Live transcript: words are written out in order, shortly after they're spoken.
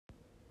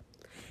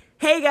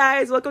Hey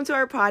guys, welcome to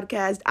our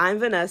podcast. I'm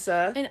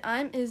Vanessa. And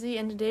I'm Izzy,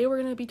 and today we're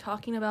going to be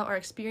talking about our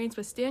experience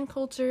with stan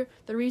culture,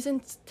 the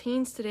reasons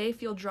teens today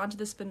feel drawn to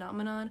this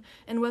phenomenon,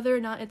 and whether or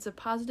not it's a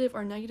positive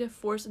or negative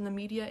force in the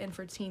media and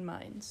for teen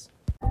minds.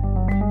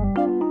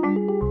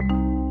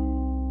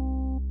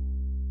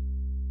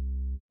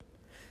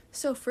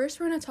 So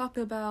first we're going to talk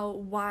about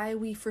why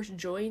we first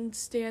joined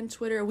Stan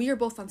Twitter. We are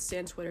both on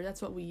Stan Twitter,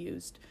 that's what we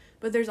used.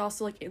 But there's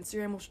also like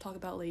Instagram, which we'll talk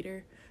about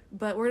later.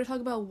 But we're going to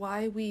talk about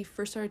why we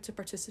first started to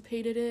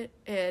participate in it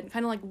and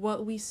kind of like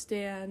what we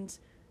stand,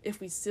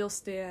 if we still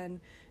stand,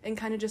 and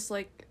kind of just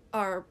like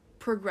our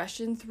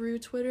progression through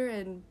Twitter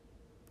and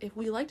if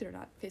we liked it or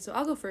not. Okay, so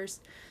I'll go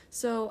first.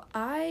 So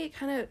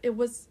it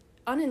was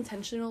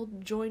unintentional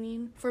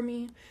joining for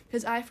me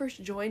because I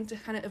first joined to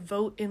kind of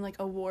vote in like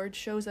award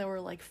shows that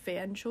were like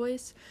fan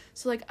choice.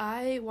 So like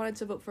I wanted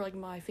to vote for like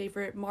my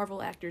favorite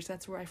Marvel actors.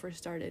 That's where I first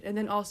started. And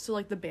then also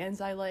like the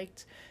bands I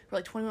liked were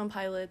like 21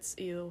 Pilots,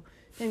 ew,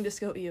 and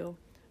Disco, ew.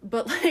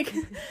 But like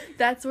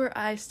that's where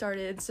I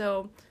started.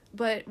 So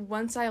but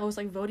once I was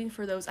like voting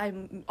for those, I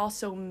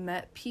also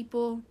met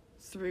people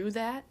through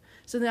that.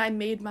 So then I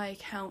made my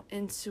account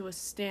into a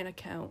Stan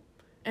account.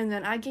 And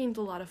then I gained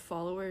a lot of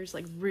followers,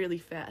 like, really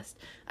fast.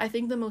 I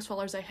think the most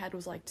followers I had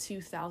was, like,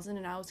 2,000,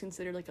 and I was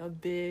considered, like, a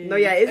big No,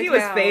 yeah, Izzy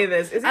was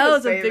famous. I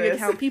was a big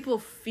account. People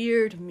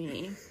feared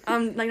me.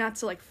 Like, not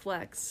to, like,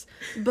 flex.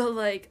 But,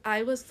 like,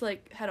 I was,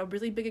 like, had a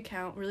really big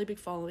account, really big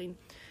following.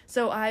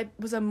 So I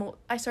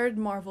started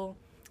Marvel.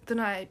 Then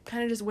I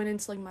kind of just went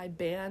into, like, my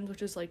band,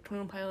 which is, like,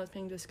 21 Pilots,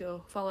 Pink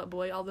Disco, Fall Out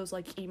Boy, all those,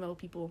 like, emo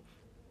people.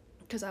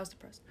 Because I was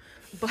depressed.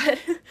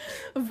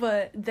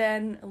 But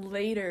then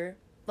later,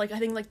 like, I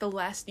think, like, the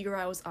last year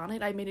I was on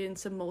it, I made it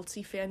into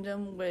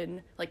multi-fandom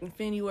when, like,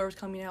 Infinity War was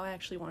coming out. I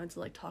actually wanted to,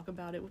 like, talk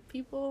about it with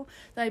people.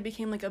 Then I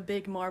became, like, a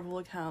big Marvel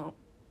account.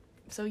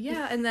 So,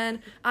 yeah, and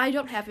then I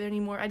don't have it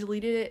anymore. I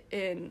deleted it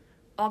in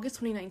August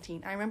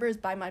 2019. I remember it was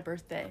by my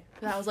birthday.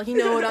 And I was like, you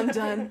know what, I'm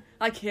done.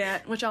 I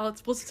can't. Which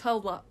we'll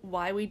tell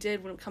why we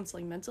did when it comes to,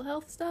 like, mental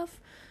health stuff.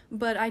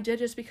 But I did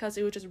just because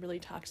it was just really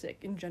toxic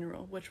in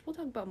general, which we'll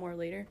talk about more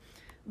later.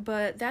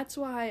 But that's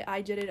why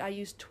I did it. I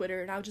used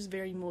Twitter, and I was just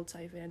very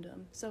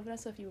multi-fandom. So,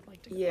 Vanessa, if you would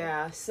like to go.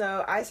 Yeah,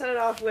 so I started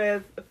off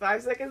with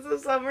 5 Seconds of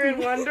Summer in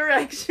One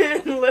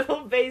Direction,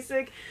 little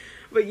basic.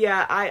 But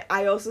yeah,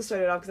 I also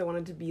started off because I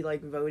wanted to be,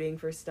 like, voting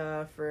for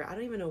stuff, or I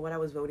don't even know what I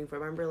was voting for. I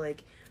remember,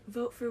 like,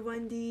 vote for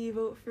 1D,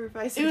 vote for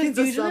 5 Seconds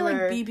of Summer.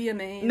 It was usually, like,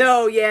 BBMAs.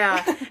 No,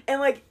 yeah. And,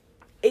 like,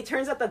 it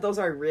turns out that those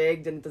are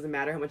rigged and it doesn't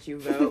matter how much you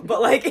vote.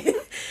 But, like,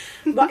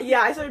 but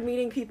yeah, I started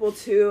meeting people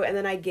too. And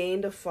then I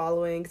gained a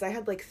following because I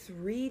had like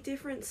 3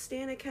 different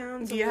Stan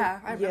accounts. Yeah,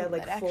 I remember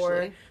like that, 4.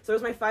 actually. So it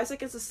was my 5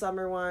 Seconds of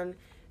Summer one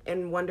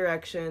and One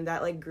Direction.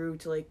 That like grew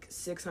to like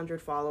 600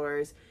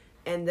 followers.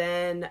 And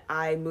then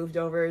I moved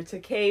over to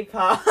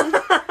K-pop.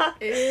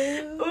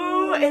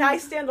 Ooh, and I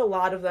stand a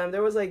lot of them.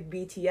 There was like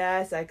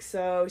BTS,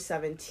 EXO,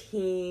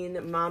 17,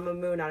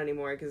 Mamamoo, not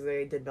anymore because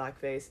they did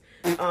blackface.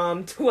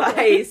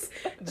 Twice,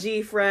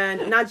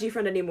 G-Friend, not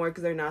G-Friend anymore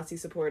because they're Nazi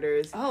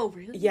supporters. Oh,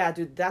 really? Yeah,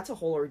 dude, that's a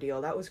whole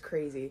ordeal. That was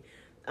crazy.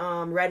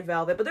 Red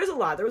Velvet, but there was a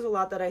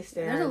lot that I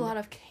stand. There's a lot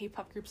of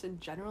K-pop groups in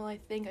general, I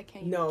think. I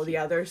can't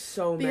even there's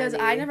so many. Because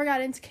I never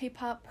got into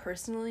K-pop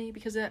personally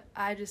because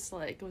I just,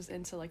 like, was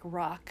into, like,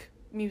 rock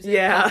music,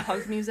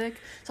 punk music.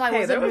 So I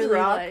wasn't really,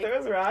 like... There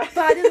was rock.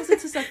 But I did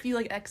listen to a few,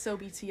 like, EXO,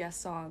 BTS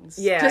songs.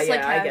 Yeah, just, like,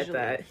 I casually. get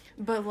that.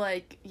 But,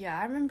 like, yeah,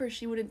 I remember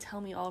she wouldn't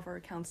tell me all of her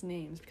accounts'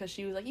 names because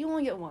she was like, you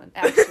only get one,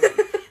 actually.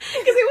 Because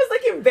it was,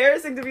 like,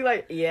 embarrassing to be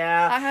like,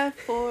 yeah. I have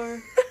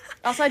 4...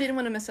 Also, I didn't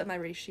want to mess up my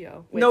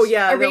ratio.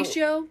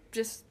 Ratio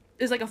just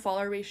is like a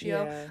follower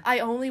ratio. Yeah. I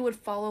only would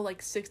follow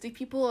like 60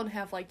 people and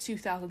have like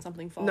 2,000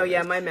 something followers. No,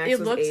 yeah, my max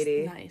was 80.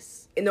 It looks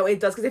nice. No, it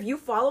does, because if you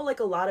follow like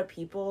a lot of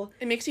people,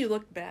 it makes you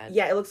look bad.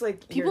 Yeah, it looks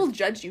like people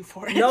judge you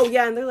for it. No,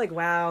 yeah, and they're like,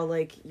 wow,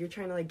 like you're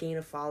trying to like gain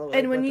a follower.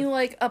 And when you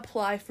like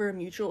apply for a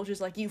mutual, which is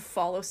like you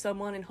follow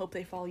someone and hope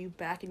they follow you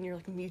back and you're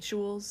like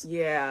mutuals.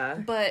 Yeah.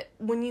 But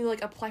when you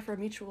like apply for a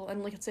mutual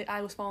and like let's say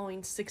I was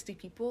following 60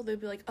 people, they'd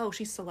be like, oh,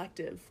 she's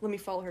selective. Let me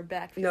follow her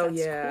back because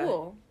that's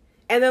cool.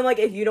 And then, like,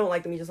 if you don't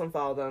like them, you just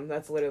unfollow them.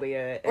 That's literally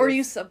it. Or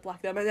you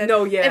sub-block them. And then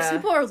if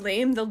people are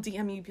lame, they'll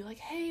DM you, be like,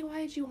 hey,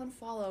 why did you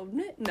unfollow?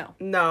 No.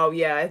 No,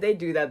 yeah, if they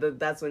do that,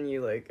 that's when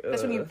you, like...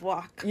 That's when you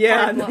block.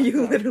 Yeah, no,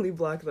 you literally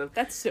block them.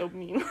 That's so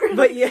mean.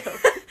 But, yeah,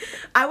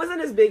 I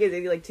wasn't as big as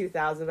maybe, like,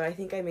 2,000, but I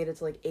think I made it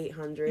to, like,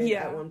 800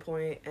 at one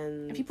point,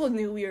 and people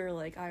knew we were,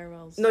 like,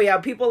 IRLs. No, yeah,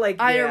 people, like,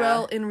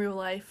 IRL in real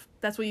life.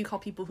 That's what you call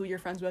people who you're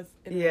friends with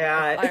in real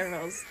life.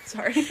 IRLs.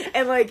 Sorry.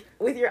 And, like,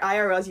 with your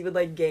IRLs, you would,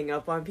 like, gang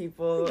up on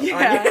people.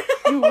 Yeah,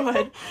 you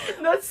would.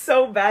 That's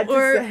so bad to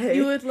say. Or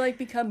you would, like,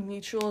 become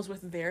mutuals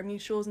with their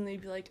mutuals, and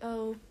they'd be like,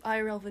 oh,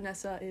 IRL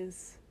Vanessa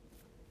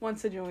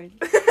wants to join.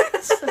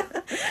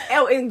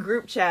 Oh, in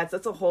group chats,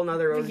 that's a whole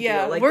nother ordeal.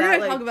 Yeah, like, we're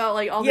gonna talk about,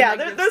 like, all the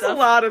negative there's stuff. A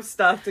lot of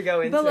stuff to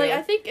go into. But, like,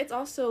 I think it's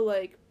also,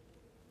 like,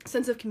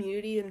 sense of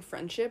community and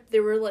friendship.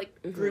 There were,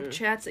 like, group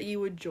chats that you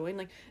would join.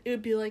 Like, it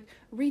would be, like,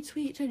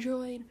 retweet to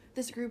join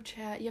this group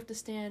chat. You have to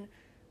stand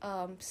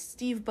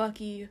Steve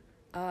Bucky,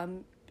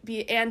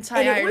 be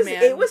anti-Iron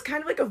Man. It was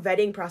kind of like a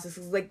vetting process.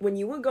 Like, when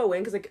you would go in,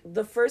 because, like,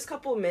 the first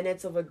couple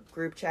minutes of a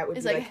group chat would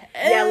be like,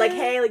 yeah, like,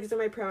 hey, like, these are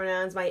my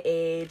pronouns, my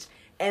age.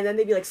 And then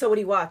they'd be like, so what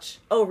do you watch?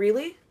 Oh,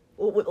 really?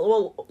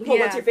 Well,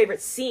 what's your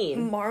favorite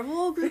scene?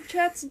 Marvel group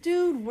chats,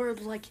 dude, were,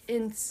 like,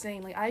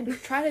 insane. Like, I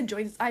tried to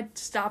join, I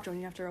stopped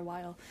joining after a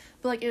while.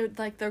 But, like, it would,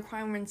 like, the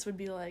requirements would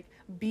be, like,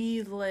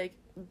 be, like,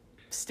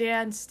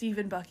 Stan, Steve,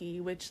 and Bucky,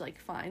 which, like,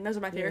 fine. Those are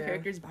my favorite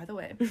characters, by the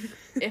way,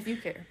 if you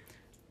care.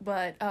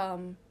 But,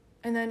 and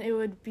then it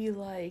would be,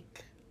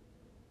 like,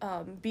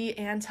 be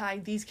anti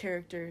these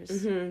characters.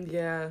 Mm-hmm,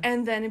 yeah.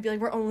 And then it'd be, like,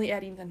 we're only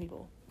adding 10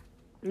 people.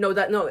 No,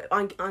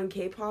 on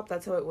K-pop,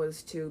 that's how it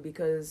was, too,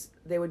 because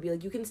they would be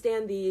like, you can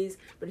stand these,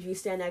 but if you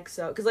stand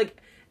EXO, because,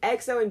 like,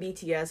 EXO and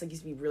BTS, like,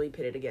 used to be really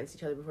pitted against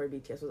each other before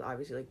BTS was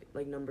obviously,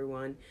 like number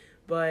one,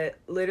 but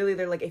literally,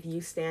 they're like, if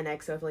you stand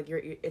EXO, if, like, you're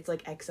it's,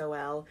 like,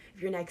 XOL,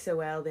 if you're an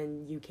XOL,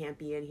 then you can't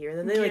be in here, and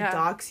then they, like,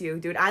 dox you,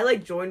 dude. I,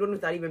 like, joined one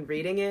without even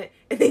reading it,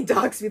 and they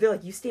dox me. They're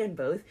like, you stand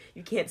both?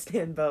 You can't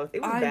stand both.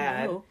 It was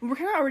bad. Know. We're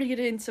kind of already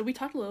getting in, so we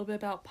talked a little bit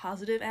about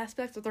positive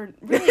aspects, but they're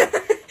really...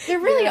 There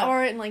really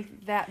aren't,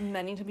 like, that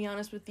many, to be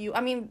honest with you.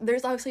 I mean,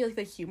 there's obviously, like,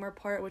 the humor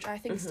part, which I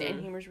think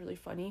Stan humor is really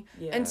funny.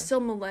 Yeah. And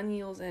still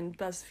millennials and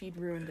BuzzFeed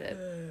ruined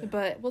it.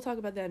 But we'll talk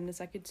about that in a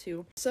second,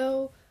 too.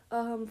 So,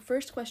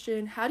 first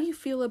question, how do you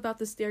feel about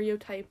the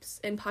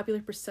stereotypes and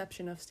popular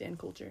perception of Stan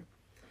culture?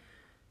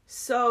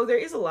 So, there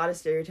is a lot of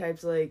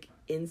stereotypes, like,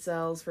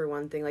 incels, for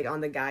one thing, like,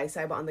 on the guy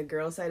side, but on the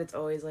girl side, it's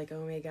always like,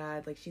 oh my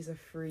god, like, she's a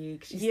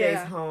freak, she stays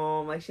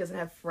home, like, she doesn't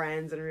have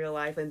friends in real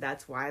life, and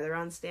that's why they're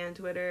on Stan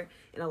Twitter,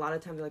 and a lot of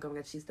times they're like, oh my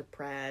god, she's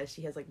depressed,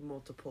 she has, like,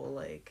 multiple,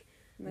 like,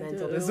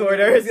 mental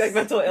disorders, like,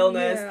 mental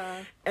illness,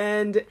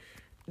 and...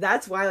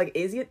 That's why, like,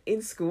 Izzy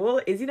in school,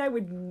 Izzy and I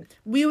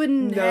we would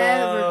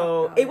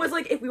never. It was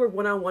like if we were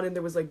one-on-one and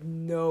there was, like,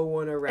 no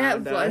one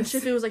around at lunch,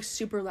 if it was, like,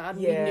 super loud,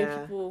 and we knew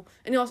people.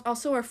 And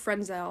also our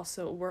friends that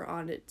also were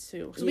on it,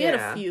 too. So we had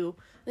a few.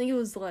 I think it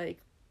was, like,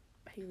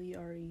 Haley,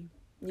 Ari.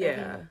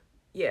 Yeah.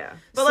 Yeah.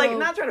 But, like,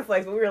 not trying to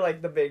flex, but we were,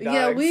 like, the big dogs.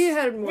 Yeah, we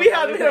had more. We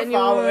had a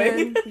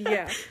following.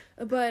 Yeah.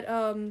 But,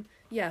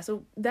 yeah,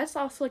 so that's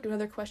also, like,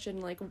 another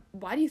question, like,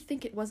 why do you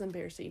think it was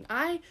embarrassing?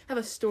 I have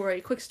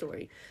a quick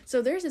story.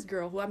 So there's this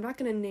girl who I'm not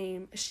going to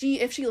name. If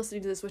she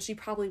listening to this, which she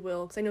probably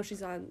will, because I know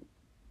she's on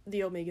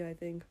the Omega, I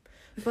think.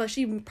 But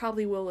she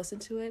probably will listen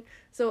to it.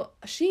 So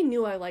she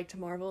knew I liked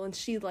Marvel, and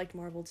she liked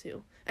Marvel,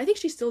 too. I think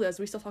she still does.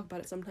 We still talk about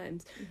it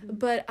sometimes. Mm-hmm.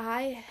 But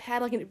I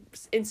had, like, an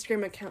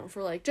Instagram account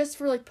for, like, just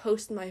for, like,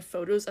 posting my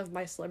photos of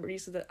my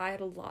celebrities, so that I had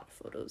a lot of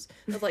photos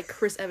of, like,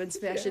 Chris Evans,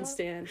 Sebastian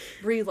Stan,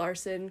 Brie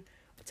Larson,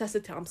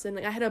 Tessa Thompson.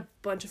 Like, I had a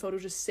bunch of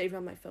photos just saved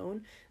on my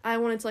phone. I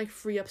wanted to, like,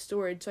 free up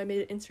storage, so I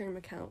made an Instagram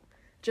account,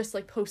 just,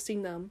 like,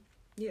 posting them.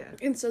 Yeah.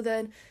 And so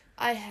then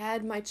I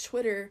had my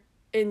Twitter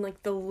in,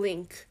 like, the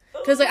link,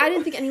 because, like, I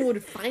didn't think anyone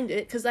would find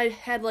it, because I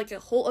had, like, a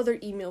whole other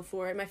email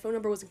for it. My phone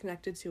number wasn't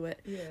connected to it.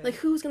 Yeah. Like,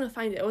 who's gonna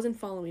find it? I wasn't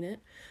following it.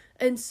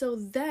 And so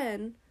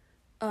then,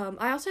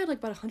 I also had, like,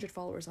 about 100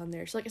 followers on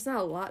there. So, like, it's not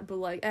a lot, but,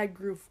 like, I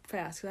grew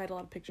fast, because I had a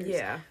lot of pictures.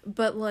 Yeah.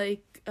 But,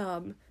 like,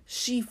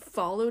 she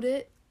followed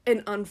it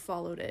and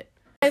unfollowed it.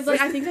 I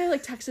think I,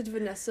 like, texted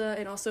Vanessa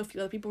and also a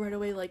few other people right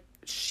away, like,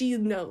 she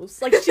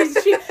knows. Like,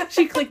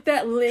 she clicked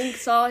that link,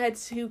 saw I had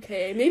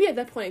 2K. Maybe at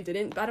that point I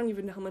didn't, but I don't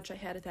even know how much I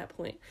had at that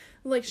point.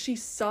 Like, she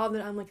saw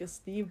that I'm, like, a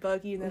Steve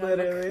Bucky and that I'm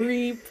a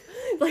creep.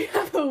 Like,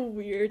 I'm a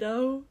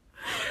weirdo.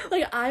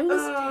 Like, I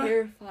was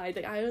terrified.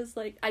 Like, I was,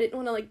 like, I didn't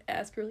want to, like,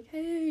 ask her, like,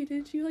 hey,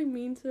 did you, like,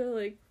 mean to,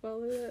 like,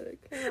 follow that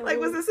account? Like,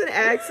 was this an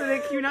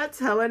accident? Can you not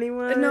tell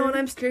anyone? No, and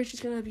I'm scared she's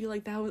gonna be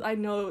like, I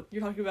know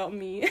you're talking about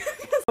me.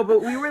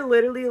 But we were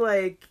literally,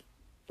 like,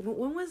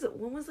 when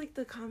was like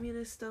the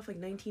communist stuff, like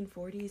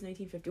 1940s,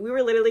 1950s? We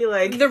were literally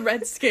like the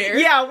Red Scare.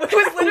 Yeah, it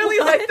was literally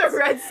like the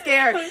Red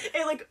Scare.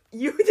 And like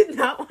you did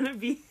not want to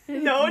be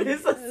known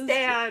as a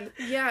Stan.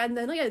 Yeah, and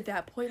then like at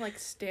that point, like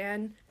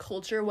Stan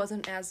culture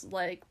wasn't as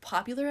like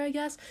popular, I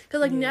guess,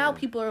 because like now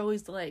people are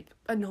always like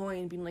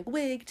annoying, being like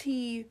wig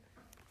tea.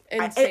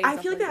 I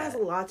feel like that has a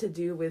lot to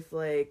do with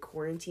like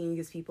quarantine,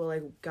 because people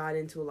like got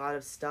into a lot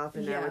of stuff,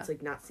 and now it's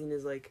like not seen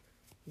as like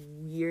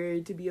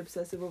weird to be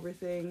obsessive over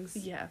things.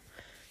 Yeah.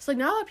 So, like,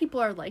 not a lot of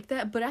people are like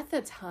that, but at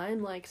that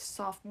time, like,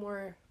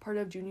 sophomore, part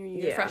of junior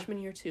year, freshman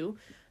year, too,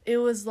 it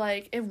was,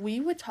 like, if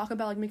we would talk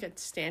about, like, make a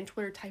Stan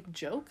Twitter type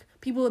joke,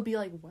 people would be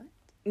like, what?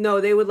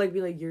 No, they would, like,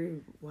 be like, you're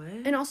what?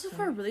 And also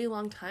for a really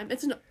long time,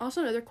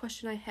 also another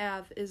question I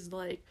have is,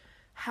 like,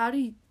 how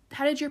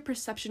did your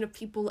perception of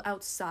people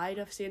outside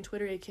of Stan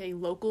Twitter, aka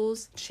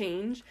locals,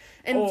 change?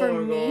 And for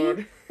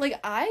me, like,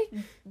 I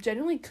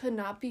genuinely could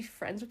not be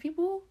friends with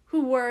people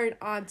who weren't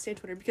on Stan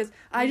Twitter, because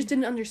I just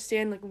didn't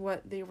understand, like,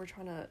 what they were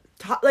trying to...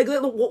 Like,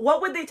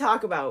 what would they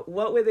talk about?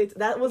 What would they...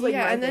 That was, like,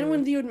 and then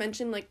when you would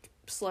mention, like,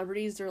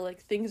 celebrities or,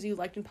 like, things you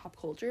liked in pop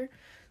culture,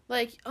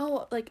 like,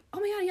 oh my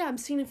god, yeah, I'm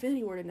seeing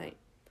Infinity War tonight.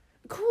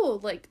 cool,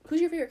 like, who's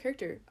your favorite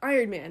character?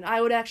 Iron Man.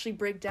 I would actually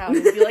break down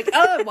and be like,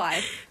 oh,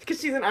 why? Because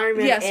she's an Iron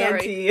Man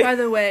auntie. By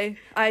the way,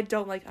 I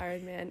don't like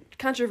Iron Man.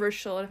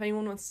 Controversial, and if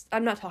anyone wants...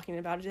 I'm not talking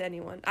about it to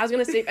anyone. I was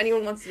going to say if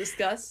anyone wants to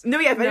discuss. No,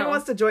 yeah, if anyone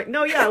wants to join...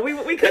 No, yeah,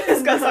 we could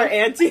discuss our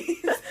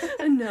aunties.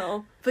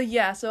 No. But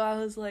yeah, so I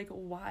was like,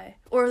 why?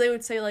 Or they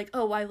would say, like,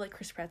 oh, why like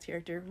Chris Pratt's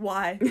character?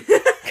 Why?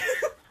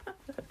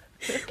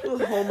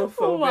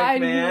 Homophobic,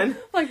 man.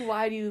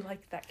 Why do you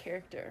like that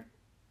character?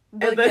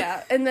 But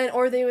yeah, and then,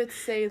 or they would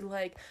say,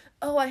 like,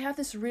 oh, I have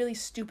this really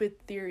stupid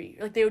theory.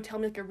 Like, they would tell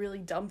me, like, a really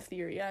dumb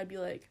theory. I'd be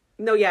like...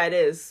 No, yeah, it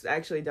is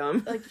actually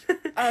dumb. Like,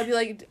 I'd be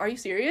like, are you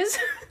serious?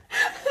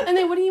 And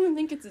they wouldn't even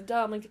think it's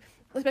dumb. Like,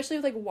 especially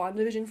with, like,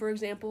 WandaVision, for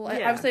example.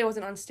 Yeah. I would say I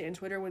wasn't on Stan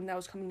Twitter when that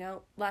was coming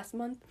out last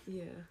month.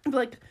 Yeah. But,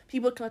 like,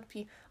 people would come up to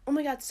me, oh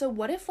my god, so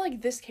what if,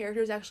 like, this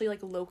character is actually,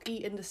 like,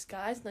 Loki in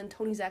disguise, and then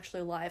Tony's actually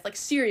alive? Like,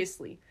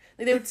 seriously.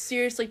 Like, they would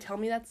seriously tell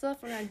me that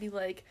stuff, and I'd be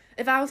like,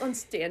 if I was on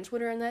Stan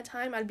Twitter in that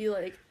time, I'd be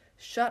like,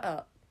 shut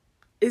up.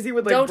 Izzy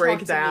would, like, don't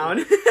break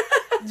down.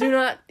 Do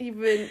not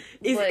even,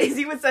 like,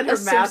 Izzy would send her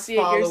mass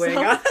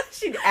following.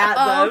 She'd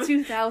add them.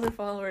 2,000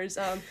 followers.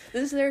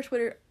 This is their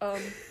Twitter,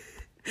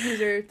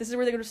 user. This is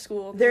where they go to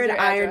school. They're an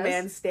Iron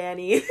Man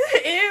stanny.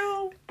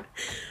 Ew.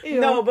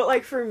 No, but,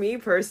 like, for me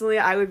personally,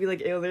 I would be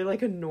like, ew, they're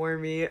like a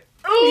normie.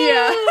 Ooh!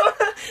 Yeah.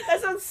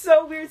 That sounds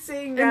so weird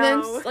saying now.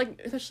 And then,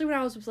 like, especially when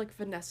I was with, like,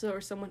 Vanessa or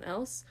someone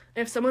else,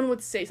 if someone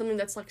would say something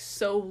that's, like,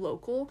 so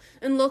local,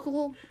 and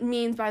local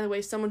means, by the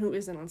way, someone who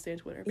isn't on Stan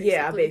Twitter, basically.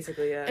 Yeah,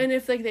 basically, yeah. And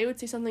if, like, they would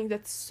say something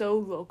that's so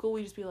local,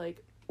 we'd just be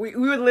like... We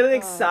would literally,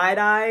 like,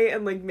 side-eye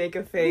and, like, make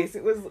a face.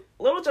 It was a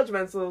little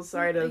judgmental,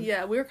 sorry to...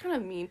 Yeah, we were kind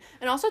of mean.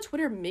 And also,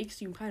 Twitter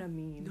makes you kind of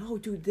mean. No,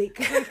 dude, like,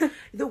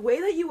 the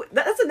way that you...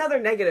 That's another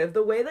negative.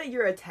 The way that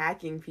you're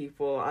attacking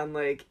people on,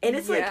 like... And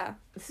it's, like...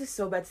 This is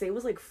so bad to say. It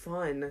was, like,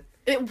 fun.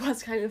 It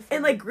was kind of fun.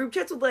 And, like, group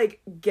chats would, like,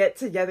 get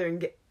together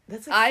and get...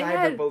 That's, like,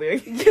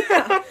 cyberbullying.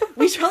 Yeah.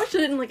 We probably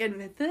shouldn't, like,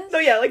 admit this. No,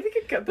 yeah, like, we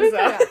could cut this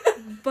out.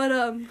 But,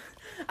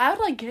 I would,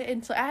 like, get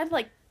into... I had,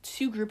 like,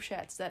 2 group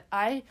chats that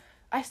I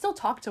still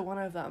talk to one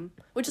of them,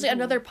 which is, like,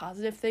 another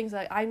positive thing.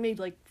 That I made,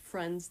 like,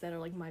 friends that are,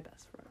 like, my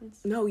best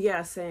friends. No,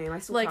 yeah, same. I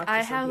still like, talk to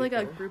I some have, people.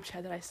 like, a group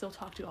chat that I still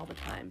talk to all the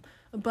time.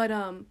 But,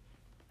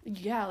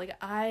 yeah, like,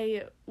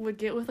 I would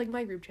get with, like,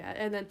 my group chat,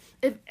 and then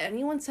if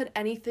anyone said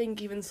anything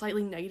even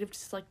slightly negative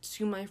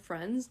to my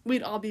friends,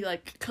 we'd all be,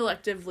 like,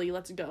 collectively,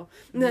 let's go.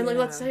 And then, like,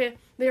 let's say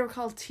they were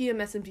called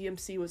TMS and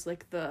BMC was,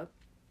 like, the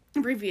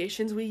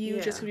abbreviations we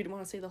use, just because we didn't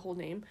want to say the whole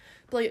name.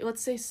 But, like,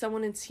 let's say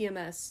someone in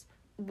TMS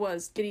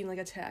was getting, like,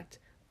 attacked.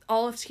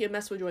 All of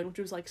TMS would join, which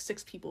was, like,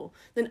 6 people.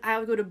 Then I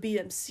would go to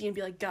BMC and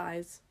be like,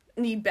 guys,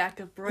 need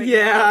backup right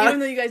now. Even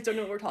though you guys don't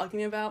know what we're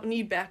talking about,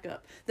 need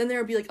backup. Then there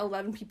would be, like,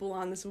 11 people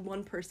on this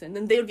one person.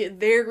 Then they would get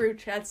their group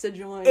chats to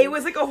join. It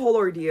was, like, a whole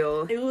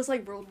ordeal. It was,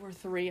 like, World War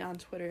III on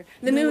Twitter.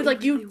 And then it would,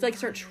 like, you'd, like,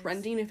 start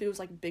trending if it was,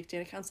 like, big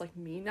Dan accounts like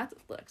me, not the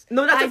Flex.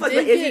 No, not the Flex,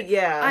 but Izzy,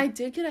 I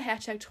did get a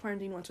hashtag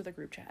trending once with a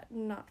group chat,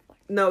 not Flex.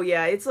 No,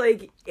 yeah, it's,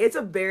 like, it's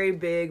a very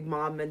big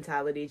mob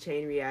mentality,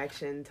 chain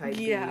reaction type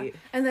beat.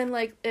 And then,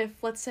 like,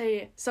 if, let's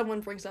say, someone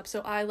brings up,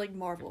 so I like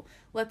Marvel.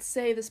 Let's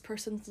say this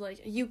person's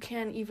like, you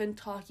can't even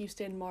talk, you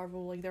stand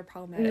Marvel, like, they're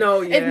problematic. No,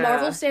 yeah. If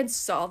Marvel stands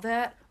saw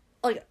that,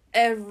 like,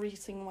 every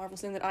single Marvel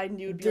stand that I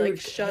knew would be like,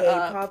 shut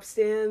up. K-pop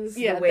stands,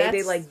 the way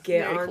they, like,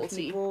 get on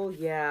people,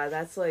 yeah,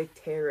 that's, like,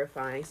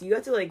 terrifying. So you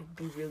have to, like,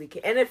 be really...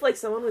 And if, like,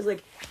 someone was,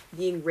 like,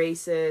 being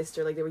racist,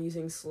 or, like, they were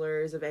using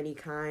slurs of any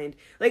kind,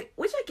 like,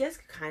 which I guess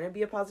could kind of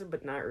be a positive,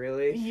 but not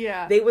really.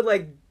 Yeah. They would,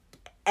 like...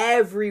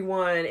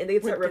 Everyone, and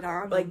they'd start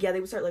they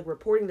would start, like,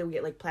 reporting. They would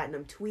get, like,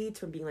 platinum tweets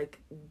from being,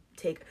 like,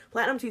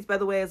 platinum tweets, by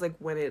the way, is, like,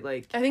 when it,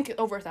 like, I think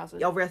over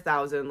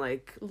 1,000,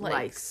 like,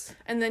 likes.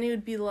 And then it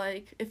would be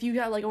like, if you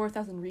got, like, over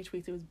 1,000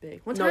 retweets, it was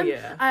big. One time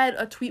I had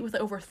a tweet with,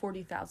 like, over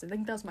 40,000. I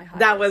think that was my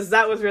highest.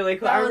 That was really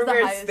cool. I remember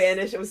in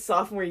Spanish, it was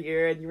sophomore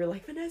year, and you were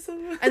like,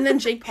 Vanessa. And then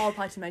Jake Paul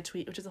replied to my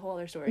tweet, which is a whole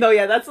other story. No,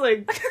 yeah, that's,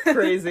 like,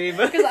 crazy.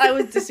 Because I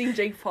was dissing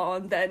Jake Paul,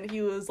 and then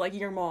he was like,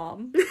 your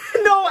mom.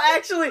 No,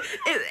 actually,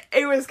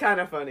 it was kind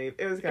of funny.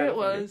 It was kind of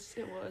funny.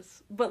 It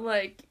was. But,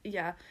 like,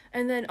 yeah.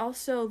 And then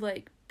also,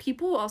 like,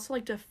 people also,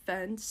 like,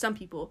 some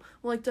people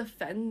will, like,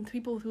 defend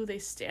people who they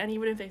stand,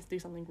 even if they do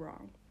something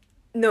wrong.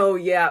 No,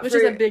 yeah. Which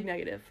is a big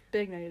negative.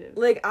 Big negative.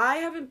 Like,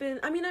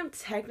 I'm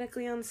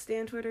technically on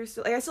Stan Twitter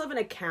still. Like, I still have an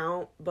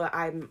account, but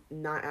I'm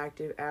not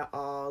active at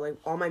all. Like,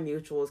 all my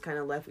mutuals kind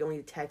of left. We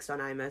only text on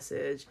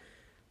iMessage.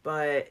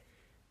 But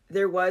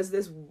there was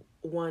this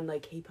one,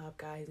 like, K-pop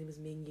guy. His name is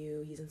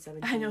Mingyu. He's in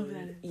 17. I know who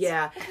that is.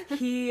 Yeah.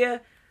 He,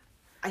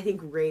 I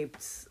think,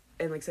 raped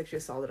and, like, sexually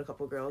assaulted a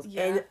couple girls.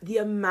 Yeah. And the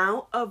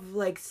amount of,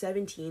 like,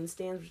 17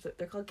 stands,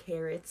 they're called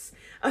carrots.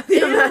 I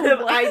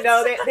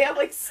know, they have,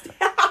 like, so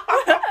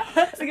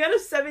they got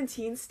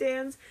 17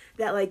 stands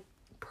that, like,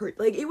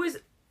 it was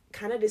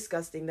kind of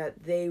disgusting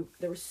that there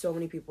were so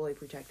many people, like,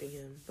 protecting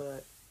him,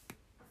 but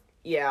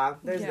Yeah,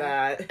 there's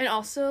that. And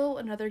also,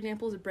 another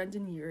example is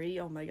Brendan Urie.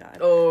 Oh my god.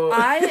 Oh.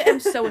 I am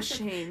so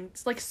ashamed.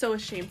 Like, so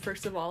ashamed,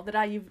 first of all, that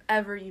I've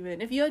ever even...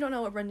 If you don't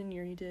know what Brendan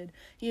Urie did,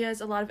 he has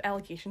a lot of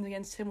allegations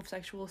against him of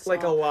sexual assault.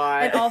 Like, a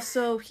lot. And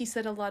also, he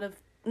said a lot of...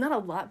 Not a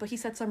lot, but he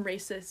said some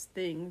racist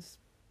things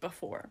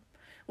before.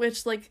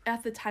 Which, like,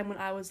 at the time when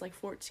I was, like,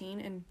 14,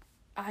 and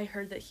I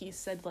heard that he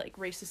said, like,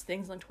 racist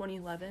things in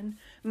 2011,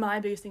 my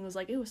biggest thing was,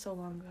 like, it was so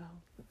long ago.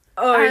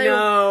 Oh,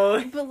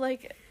 no. But,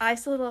 like, I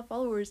still had a lot of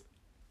followers.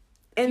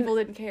 And people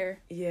didn't care.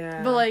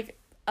 Yeah. But, like,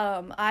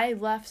 I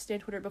left Stan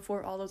Twitter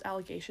before all those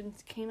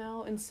allegations came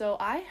out, and so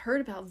I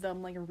heard about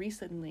them, like,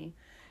 recently.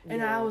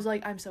 And I was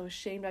like, I'm so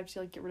ashamed. I have to,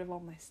 like, get rid of all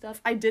my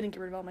stuff. I didn't get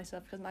rid of all my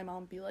stuff because my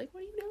mom would be like,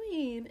 what are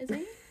you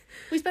doing?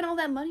 We spent all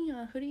that money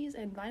on hoodies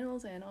and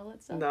vinyls and all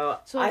that stuff. No,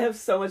 so I have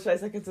so much 5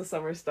 Seconds of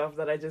Summer stuff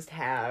that I just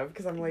have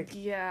because I'm like...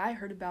 Yeah, I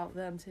heard about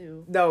them,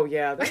 too. No,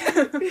 yeah.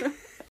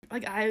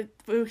 Like,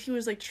 he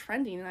was, like,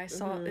 trending, and I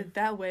saw it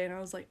that way, and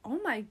I was like, oh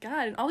my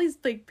god, and all these,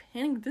 like,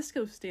 Panic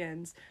Disco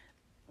stands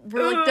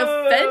were, like,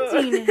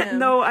 defending him.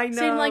 No, I know.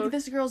 Saying, like,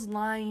 this girl's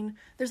lying,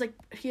 there's, like,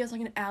 he has,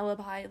 like, an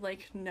alibi,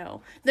 like,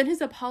 no. Then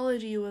his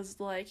apology was,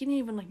 like, he didn't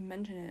even, like,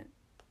 mention it.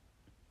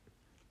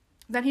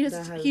 Then he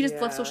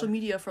just left social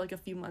media for, like, a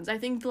few months. I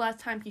think the last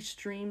time he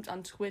streamed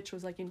on Twitch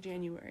was, like, in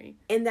January.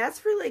 And that's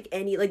for, like,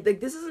 any... Like,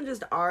 this isn't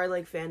just our,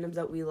 like, fandoms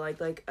that we like.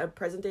 Like, a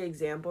present-day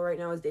example right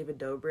now is David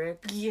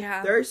Dobrik.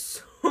 Yeah. There are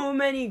so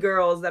many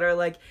girls that are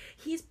like,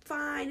 he's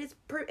fine,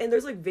 and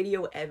there's, like,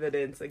 video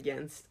evidence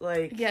against,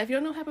 like... Yeah, if you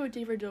don't know what happened with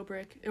David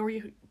Dobrik, or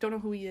you don't know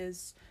who he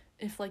is...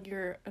 If, like,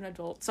 you're an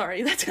adult.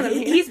 Sorry, that's kind of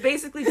mean. He's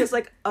basically just,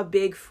 like, a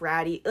big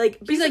fratty... Like,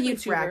 he's a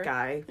YouTuber. Frat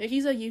guy.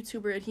 He's a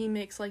YouTuber, and he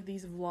makes, like,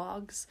 these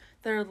vlogs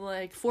that are,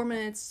 like, 4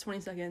 minutes, 20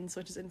 seconds,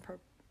 which is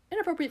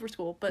inappropriate for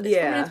school, but it's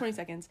 4 minutes, 20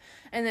 seconds.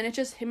 And then it's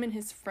just him and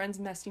his friends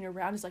messing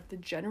around is, like, the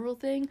general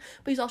thing.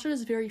 But he's also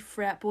just very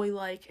frat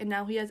boy-like, and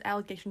now he has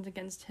allegations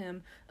against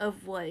him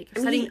of, like,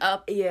 setting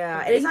up...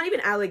 Yeah, and it's not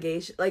even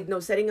allegation. Like, no,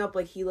 setting up,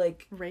 like, he,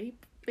 like...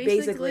 Rape,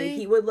 basically.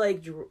 He would,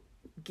 like...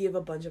 give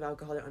a bunch of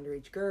alcohol to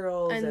underage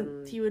girls,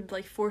 and he would,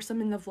 like, force them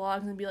in the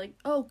vlogs and be like,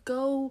 oh,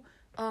 go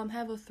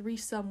have a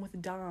threesome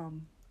with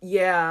Dom.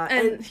 Yeah.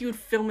 And he would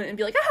film it and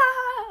be like,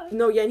 ah!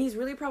 No, yeah, and he's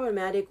really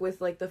problematic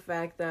with, like, the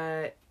fact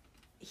that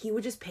he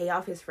would just pay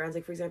off his friends.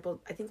 Like, for example,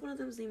 I think one of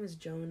them's name is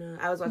Jonah.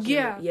 I was watching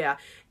Yeah.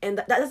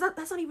 And that's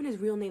not even his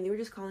real name. They were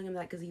just calling him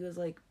that because he was,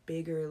 like,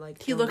 bigger,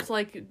 like... He looked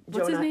like...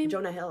 What's his name?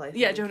 Jonah Hill, I think.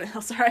 Yeah, Jonah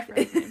Hill. Sorry, I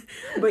forgot his name.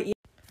 But, yeah.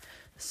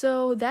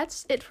 So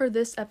that's it for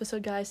this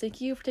episode, guys.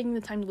 Thank you for taking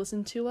the time to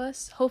listen to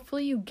us.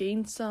 Hopefully you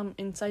gained some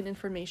inside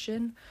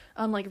information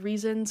on, like,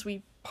 reasons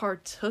we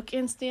partook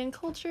in stan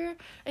culture,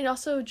 and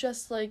also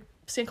just, like,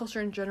 stan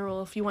culture in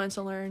general if you wanted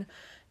to learn.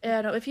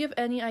 And if you have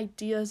any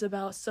ideas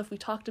about stuff we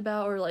talked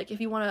about, or, like,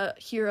 if you want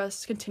to hear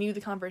us continue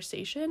the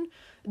conversation,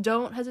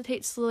 don't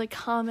hesitate to, like,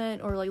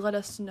 comment or, like, let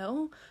us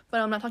know.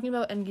 But I'm not talking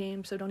about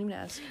Endgame, so don't even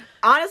ask.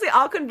 Honestly,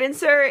 I'll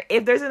convince her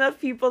if there's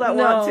enough people that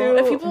want to.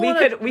 If people we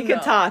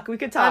could talk. We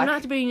could talk. I'm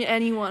not debating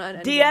anyone on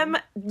Endgame.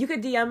 You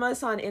could DM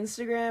us on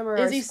Instagram or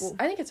Izzy,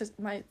 I think it's just,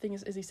 my thing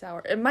is Izzy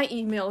Sauer. And my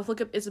email, if you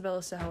look up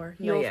Isabella Sauer,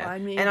 you'll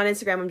find me. And on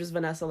Instagram, I'm just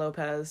Vanessa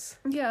Lopez.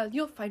 Yeah,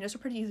 you'll find us.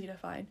 We're pretty easy to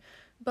find.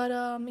 But,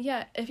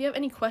 yeah, if you have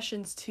any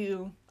questions,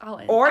 too,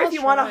 if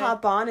you want to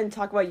hop on and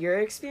talk about your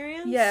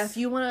experience. Yeah, if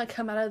you want to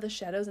come out of the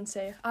shadows and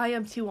say, I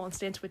am too on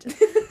Stan Twitter.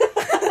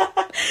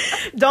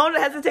 Don't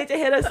hesitate to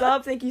hit us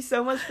up. Thank you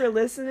so much for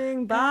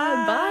listening. Bye.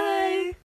 Bye.